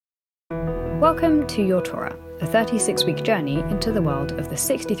Welcome to Your Torah, a 36-week journey into the world of the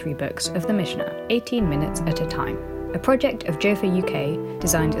 63 books of the Mishnah, 18 minutes at a time, a project of Jofa UK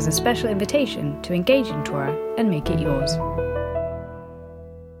designed as a special invitation to engage in Torah and make it yours.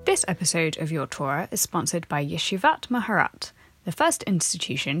 This episode of Your Torah is sponsored by Yeshivat Maharat, the first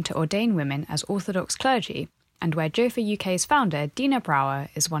institution to ordain women as Orthodox clergy, and where Jofa UK's founder, Dina Brower,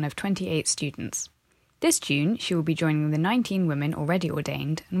 is one of 28 students. This June, she will be joining the 19 women already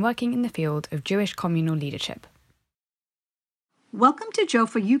ordained and working in the field of Jewish communal leadership. Welcome to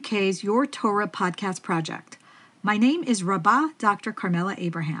Jofa UK's Your Torah podcast project. My name is Rabba Dr. Carmella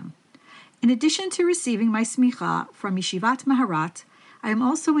Abraham. In addition to receiving my smicha from Yeshivat Maharat, I am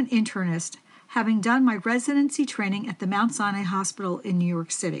also an internist, having done my residency training at the Mount Sinai Hospital in New York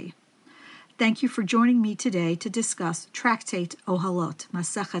City. Thank you for joining me today to discuss Tractate Oholot,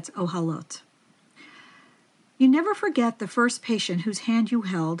 masekhet Ohalot. You never forget the first patient whose hand you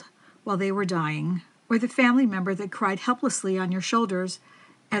held while they were dying, or the family member that cried helplessly on your shoulders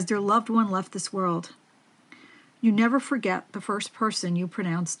as their loved one left this world. You never forget the first person you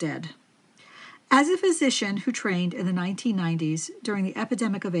pronounced dead. As a physician who trained in the 1990s during the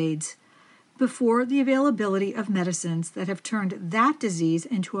epidemic of AIDS, before the availability of medicines that have turned that disease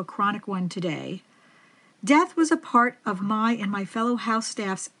into a chronic one today, death was a part of my and my fellow house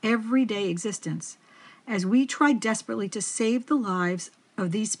staff's everyday existence, as we tried desperately to save the lives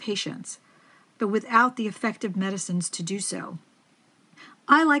of these patients, but without the effective medicines to do so.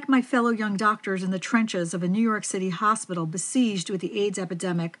 I, like my fellow young doctors in the trenches of a New York City hospital besieged with the AIDS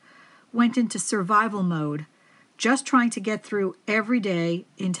epidemic, went into survival mode, just trying to get through every day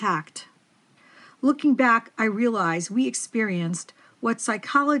intact. Looking back, I realize we experienced what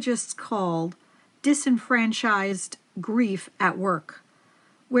psychologists called disenfranchised grief at work,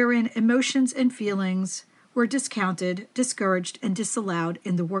 wherein emotions and feelings were discounted, discouraged, and disallowed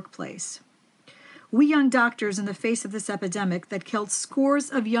in the workplace. We young doctors, in the face of this epidemic that killed scores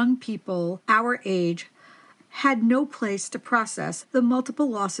of young people our age, had no place to process the multiple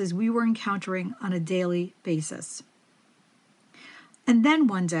losses we were encountering on a daily basis. And then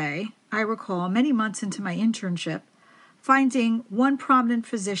one day, I recall many months into my internship, finding one prominent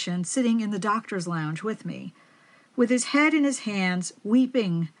physician sitting in the doctor's lounge with me, with his head in his hands,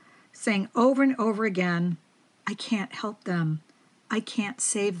 weeping, saying over and over again, "I can't help them. I can't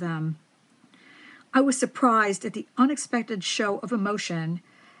save them." I was surprised at the unexpected show of emotion,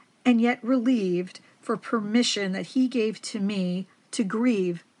 and yet relieved for permission that he gave to me to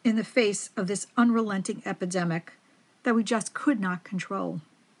grieve in the face of this unrelenting epidemic that we just could not control.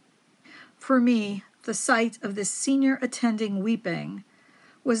 For me, the sight of this senior attending weeping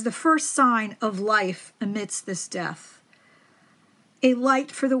was the first sign of life amidst this death, a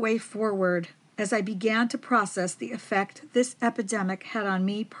light for the way forward as I began to process the effect this epidemic had on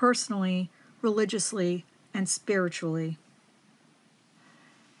me personally, religiously, and spiritually.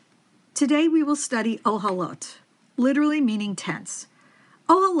 Today we will study Oholot, literally meaning tents.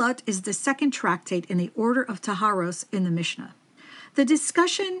 Oholot is the second tractate in the order of Taharah in the Mishnah. The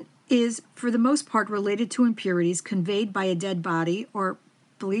discussion is, for the most part, related to impurities conveyed by a dead body or,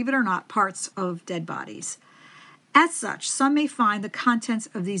 believe it or not, parts of dead bodies. As such, some may find the contents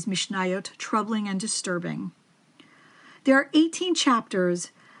of these Mishnayot troubling and disturbing. There are 18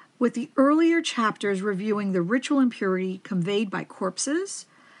 chapters, with the earlier chapters reviewing the ritual impurity conveyed by corpses,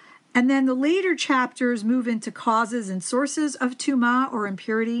 and then the later chapters move into causes and sources of Tumah or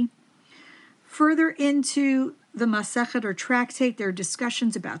impurity. Further into the masekhet or tractate, there are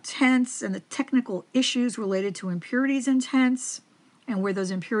discussions about tents and the technical issues related to impurities in tents and where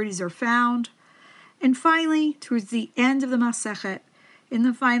those impurities are found. And finally, towards the end of the masekhet, in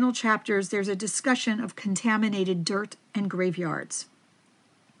the final chapters, there's a discussion of contaminated dirt and graveyards.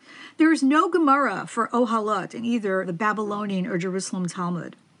 There is no Gemara for Ohalot in either the Babylonian or Jerusalem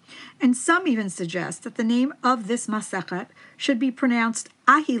Talmud, and some even suggest that the name of this masekhet should be pronounced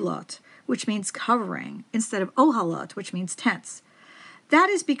Ahilot, which means covering, instead of Ohalot, which means tents. That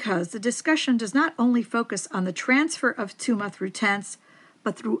is because the discussion does not only focus on the transfer of Tumah through tents,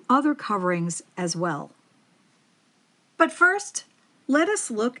 but through other coverings as well. But first, let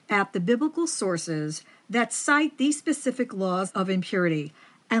us look at the biblical sources that cite these specific laws of impurity,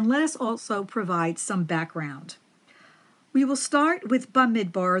 and let us also provide some background. We will start with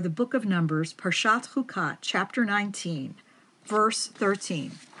Bamidbar, the book of Numbers, Parshat Chukat, chapter 19, verse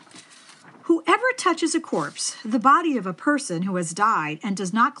 13. Whoever touches a corpse, the body of a person who has died and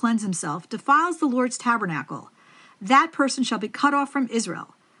does not cleanse himself, defiles the Lord's tabernacle. That person shall be cut off from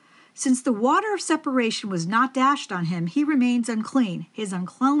Israel. Since the water of separation was not dashed on him, he remains unclean. His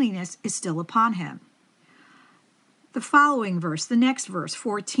uncleanliness is still upon him. the following verse, the next verse,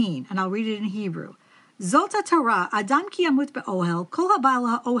 14, and I'll read it in Hebrew. Zot Taharah, Adam ki yamut be'ohel, kol ha'bal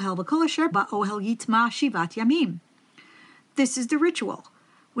ha'ohel, v'kol asher ba'ohel yitma shivat yamim. This is the ritual.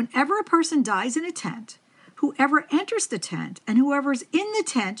 Whenever a person dies in a tent, whoever enters the tent and whoever is in the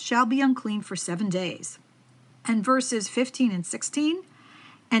tent shall be unclean for 7 days. And verses 15 and 16,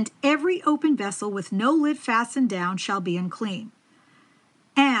 and every open vessel with no lid fastened down shall be unclean.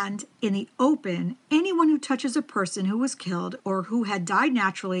 And in the open, anyone who touches a person who was killed or who had died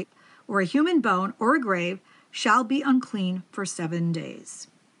naturally, or a human bone or a grave, shall be unclean for 7 days.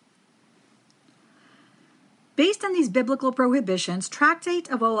 Based on these biblical prohibitions, Tractate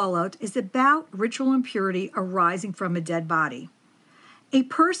of Oholot is about ritual impurity arising from a dead body. A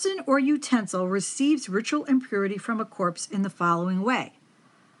person or utensil receives ritual impurity from a corpse in the following way: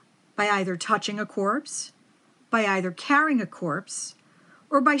 by either touching a corpse, by either carrying a corpse,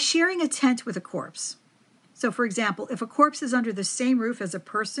 or by sharing a tent with a corpse. So, for example, if a corpse is under the same roof as a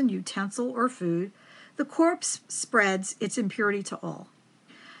person, utensil, or food, the corpse spreads its impurity to all.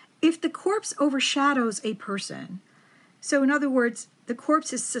 If the corpse overshadows a person, so in other words, the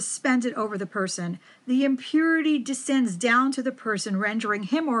corpse is suspended over the person, the impurity descends down to the person, rendering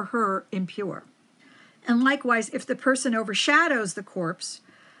him or her impure. And likewise, if the person overshadows the corpse,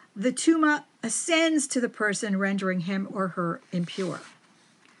 the Tumah ascends to the person, rendering him or her impure.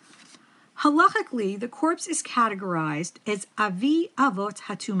 Halachically, the corpse is categorized as Avi Avot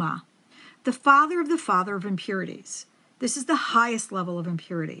HaTumah, the father of impurities. This is the highest level of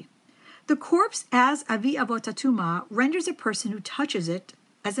impurity. The corpse as Avi Avot HaTumah renders a person who touches it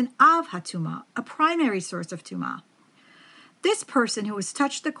as an Av HaTumah, a primary source of Tumah. This person who has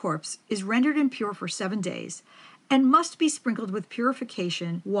touched the corpse is rendered impure for 7 days and must be sprinkled with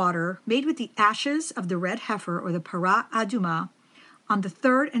purification water made with the ashes of the red heifer or the parah adumah on the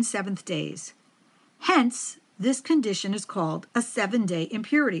 3rd and 7th days. Hence, this condition is called a 7-day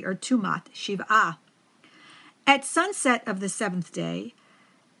impurity, or tumat shiv'ah. At sunset of the 7th day,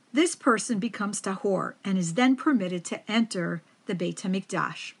 this person becomes tahor and is then permitted to enter the Beit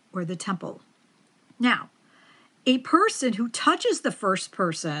HaMikdash, or the temple. Now, a person who touches the first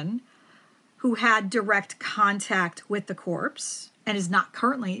person who had direct contact with the corpse and is not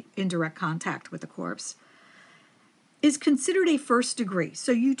currently in direct contact with the corpse is considered a first degree.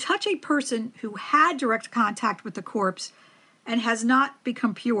 So you touch a person who had direct contact with the corpse and has not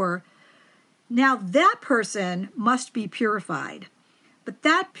become pure. Now that person must be purified. But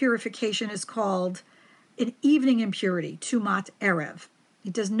that purification is called an evening impurity, tumat erev.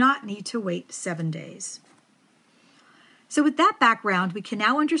 It does not need to wait 7 days. So with that background, we can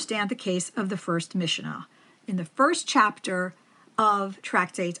now understand the case of the first Mishnah in the first chapter of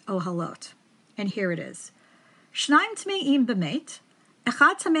Tractate Ohalot. And here it is. Shnaim tmeim b'meit,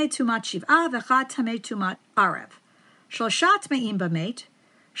 echad tamei tumat shiv'ah, v'echad tamei tumat arev. Shlosha tmeim b'meit,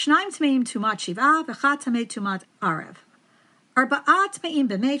 shnaim tmeim tumat shiv'ah, v'echad tamei tumat arev. Arba'a tmeim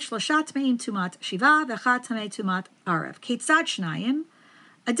b'meit, shlosha tmeim tumat shiv'ah, v'echad tamei tumat arev. Ketzad shnayim,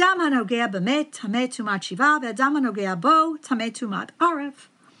 Adam hanogea b'met, tamei tumat shiv'ah, v'adam hanogea bo, tamei tumat arev.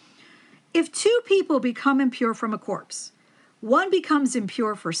 If 2 people become impure from a corpse, one becomes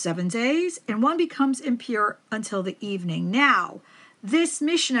impure for 7 days, and one becomes impure until the evening. Now, this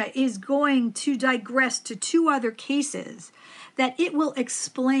Mishnah is going to digress to 2 other cases that it will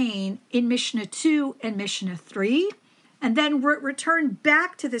explain in Mishnah 2 and Mishnah 3, and then return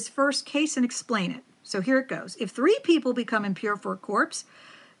back to this first case and explain it. So here it goes. If 3 people become impure for a corpse,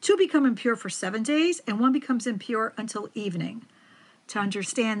 2 become impure for 7 days, and 1 becomes impure until evening. To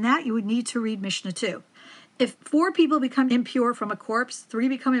understand that, you would need to read Mishnah 2. If 4 people become impure from a corpse, 3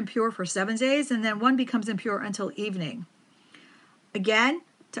 become impure for 7 days, and then 1 becomes impure until evening. Again,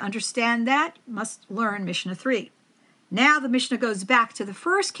 to understand that, you must learn Mishnah 3. Now the Mishnah goes back to the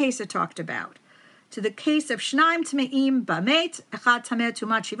first case it talked about, to the case of Shnaim Tmeim B'meit, Echad Tamei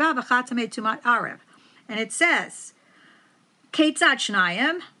Tumat Shiv'ah, V'echad Tamei Tumat Arev. And it says, Ketzad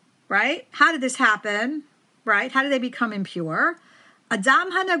Shnayim, right? How did this happen? Right? How did they become impure?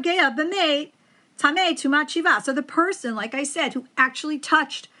 Adam hanogea b'meit, tamei tumat shiv'ah. So the person, like I said, who actually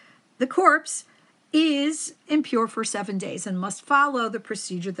touched the corpse is impure for 7 days and must follow the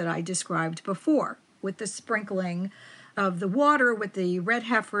procedure that I described before, with the sprinkling of the water with the red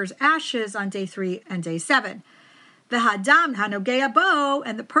heifer's ashes on day 3 and day 7. V'hadam hanogea bo,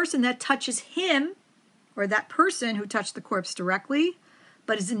 and the person that touches him, or that person who touched the corpse directly,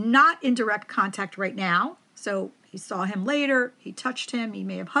 but is not in direct contact right now, so he saw him later, he touched him, he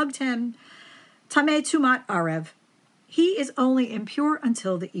may have hugged him, tamei tumat arev. He is only impure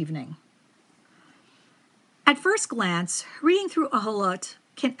until the evening. At first glance, reading through Oholot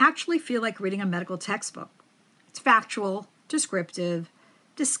can actually feel like reading a medical textbook. It's factual, descriptive,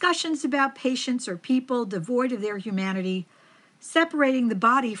 discussions about patients or people devoid of their humanity, separating the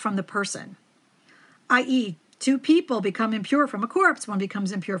body from the person, i.e., two people become impure from a corpse. One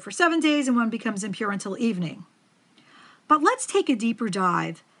becomes impure for 7 days and one becomes impure until evening. But let's take a deeper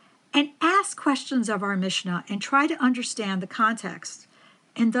dive and ask questions of our Mishnah and try to understand the context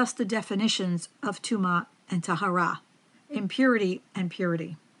and thus the definitions of Tumah and Taharah, impurity and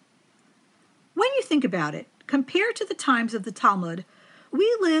purity. When you think about it, compared to the times of the Talmud,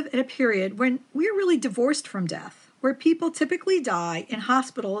 we live at a period when we're really divorced from death, where people typically die in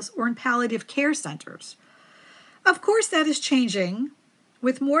hospitals or in palliative care centers. Of course, that is changing,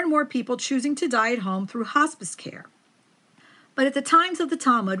 with more and more people choosing to die at home through hospice care. But at the times of the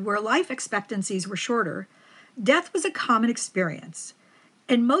Talmud, where life expectancies were shorter, death was a common experience,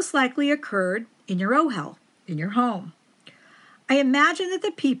 and most likely occurred in your ohel, in your home. I imagine that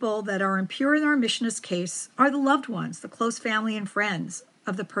the people that are impure in our Mishnah's case are the loved ones, the close family and friends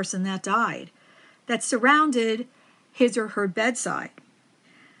of the person that died, that surrounded his or her bedside.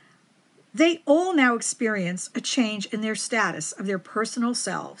 They all now experience a change in their status of their personal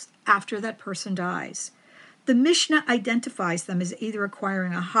selves after that person dies. The Mishnah identifies them as either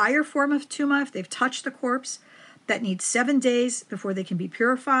acquiring a higher form of Tumah if they've touched the corpse that needs 7 days before they can be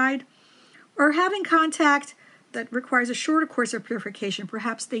purified, or having contact that requires a shorter course of purification.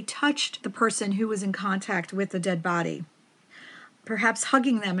 Perhaps they touched the person who was in contact with the dead body, perhaps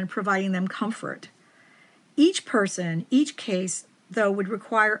hugging them and providing them comfort. Each person, each case, though, would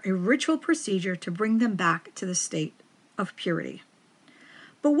require a ritual procedure to bring them back to the state of purity.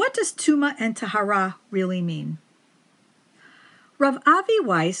 But what does Tumah and Taharah really mean? Rav Avi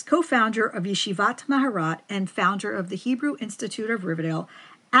Weiss, co-founder of Yeshivat Maharat and founder of the Hebrew Institute of Riverdale,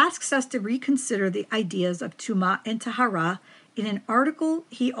 asks us to reconsider the ideas of Tumah and Taharah in an article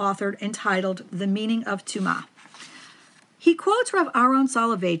he authored entitled The Meaning of Tumah. He quotes Rav Aaron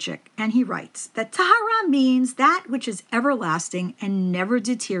Soloveitchik, and he writes that Taharah means that which is everlasting and never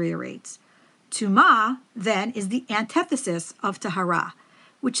deteriorates. Tumah, then, is the antithesis of Taharah,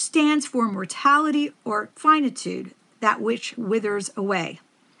 which stands for mortality or finitude, that which withers away.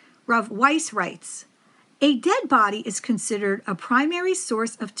 Rav Weiss writes, a dead body is considered a primary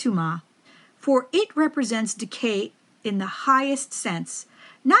source of Tumah, for it represents decay in the highest sense,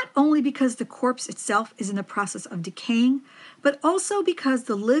 not only because the corpse itself is in the process of decaying, but also because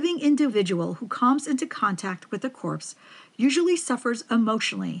the living individual who comes into contact with the corpse usually suffers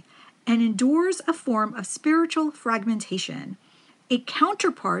emotionally and endures a form of spiritual fragmentation, a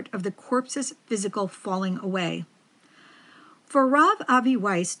counterpart of the corpse's physical falling away. For Rav Avi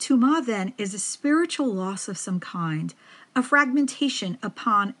Weiss, Tumah then is a spiritual loss of some kind, a fragmentation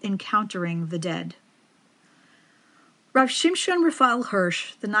upon encountering the dead. Rav Shimshon Raphael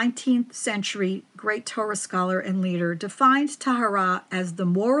Hirsch, the 19th century great Torah scholar and leader, defined Taharah as the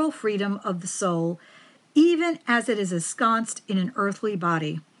moral freedom of the soul, even as it is ensconced in an earthly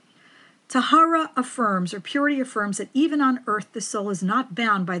body. Taharah affirms, or purity affirms, that even on earth the soul is not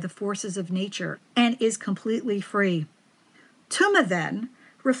bound by the forces of nature and is completely free. Tumah, then,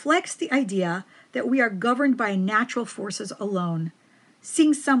 reflects the idea that we are governed by natural forces alone.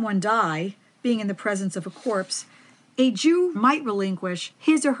 Seeing someone die, being in the presence of a corpse, a Jew might relinquish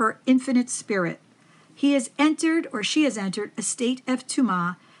his or her infinite spirit. He has entered, or she has entered, a state of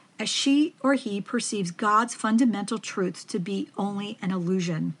Tumah as she or he perceives God's fundamental truths to be only an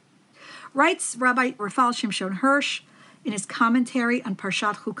illusion. Writes Rabbi Raphael Shimshon Hirsch in his commentary on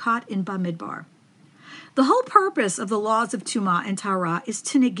Parshat Chukat in Bamidbar. The whole purpose of the laws of Tumah and Taharah is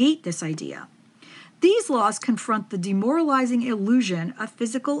to negate this idea. These laws confront the demoralizing illusion of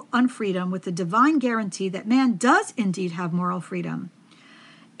physical unfreedom with the divine guarantee that man does indeed have moral freedom.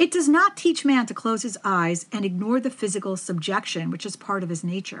 It does not teach man to close his eyes and ignore the physical subjection, which is part of his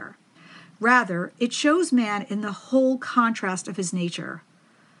nature. Rather, it shows man in the whole contrast of his nature.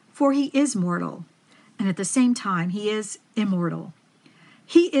 For he is mortal, and at the same time he is immortal.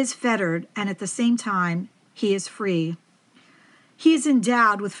 He is fettered, and at the same time, he is free. He is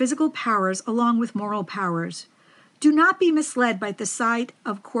endowed with physical powers along with moral powers. Do not be misled by the sight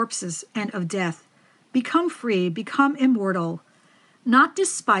of corpses and of death. Become free, become immortal, not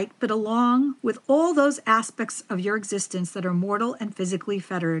despite, but along with all those aspects of your existence that are mortal and physically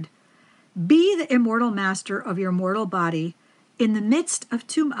fettered. Be the immortal master of your mortal body. In the midst of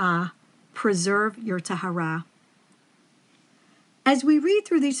Tumah, preserve your Taharah. As we read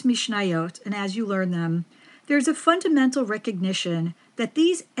through these Mishnayot, and as you learn them, there's a fundamental recognition that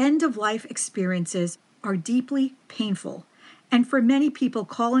these end-of-life experiences are deeply painful, and for many people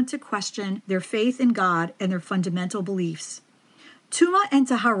call into question their faith in God and their fundamental beliefs. Tumah and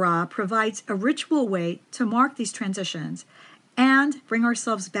Taharah provides a ritual way to mark these transitions and bring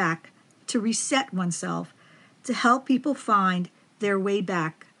ourselves back, to reset oneself, to help people find their way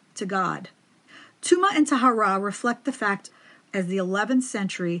back to God. Tumah and Taharah reflect the fact, as the 11th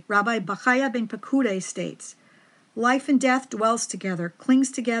century Rabbi Bachaya ben Pekudei states, life and death dwells together,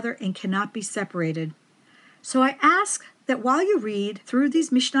 clings together, and cannot be separated. So I ask that while you read through these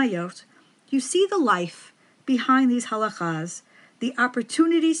Mishnayot, you see the life behind these halachas, the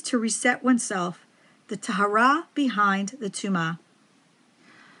opportunities to reset oneself, the Taharah behind the Tumah.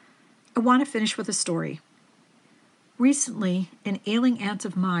 I want to finish with a story. Recently, an ailing aunt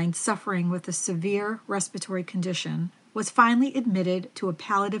of mine suffering with a severe respiratory condition was finally admitted to a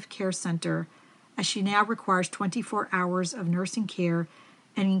palliative care center, as she now requires 24 hours of nursing care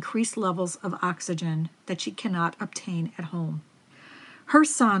and increased levels of oxygen that she cannot obtain at home. Her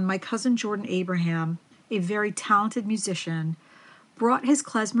son, my cousin Jordan Abraham, a very talented musician, brought his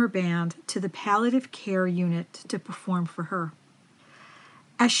klezmer band to the palliative care unit to perform for her.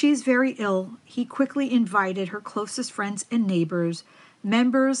 As she is very ill, he quickly invited her closest friends and neighbors,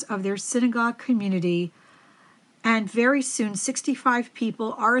 members of their synagogue community, and very soon 65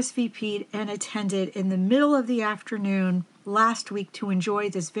 people RSVP'd and attended in the middle of the afternoon last week to enjoy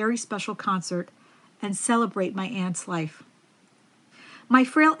this very special concert and celebrate my aunt's life. My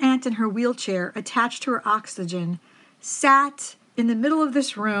frail aunt in her wheelchair, attached to her oxygen, sat in the middle of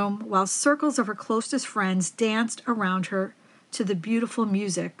this room while circles of her closest friends danced around her to the beautiful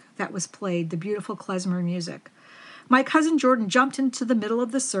music that was played, the beautiful klezmer music. My cousin Jordan jumped into the middle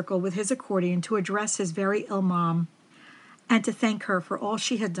of the circle with his accordion to address his very ill mom and to thank her for all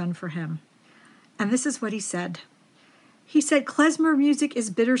she had done for him. And this is what he said. He said, klezmer music is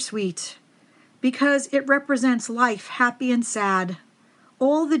bittersweet because it represents life, happy and sad.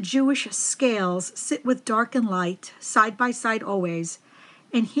 All the Jewish scales sit with dark and light, side by side always.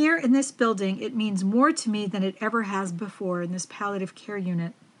 And here in this building, it means more to me than it ever has before in this palliative care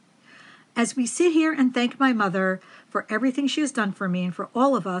unit. As we sit here and thank my mother for everything she has done for me and for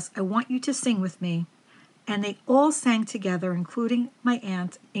all of us, I want you to sing with me. And they all sang together, including my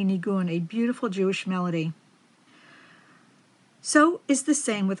aunt, a nigun, a beautiful Jewish melody. So is the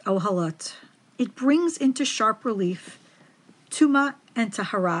same with Oholot. It brings into sharp relief Tumah and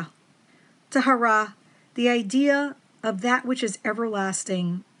Taharah. Taharah, the idea of that which is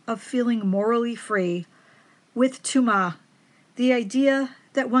everlasting, of feeling morally free. With Tumah, the idea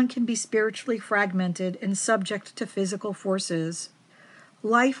that one can be spiritually fragmented and subject to physical forces.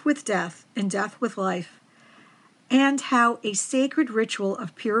 Life with death and death with life. And how a sacred ritual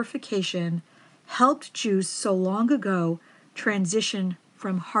of purification helped Jews so long ago transition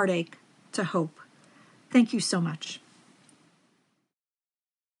from heartache to hope. Thank you so much.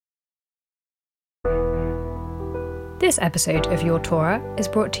 This episode of Your Torah is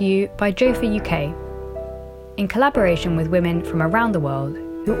brought to you by Jofa UK, in collaboration with women from around the world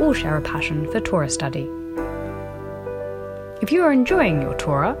who all share a passion for Torah study. If you are enjoying Your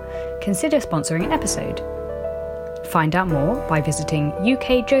Torah, consider sponsoring an episode. Find out more by visiting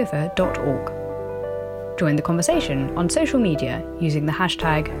ukjofa.org. Join the conversation on social media using the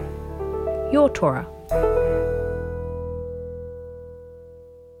hashtag YourTorah.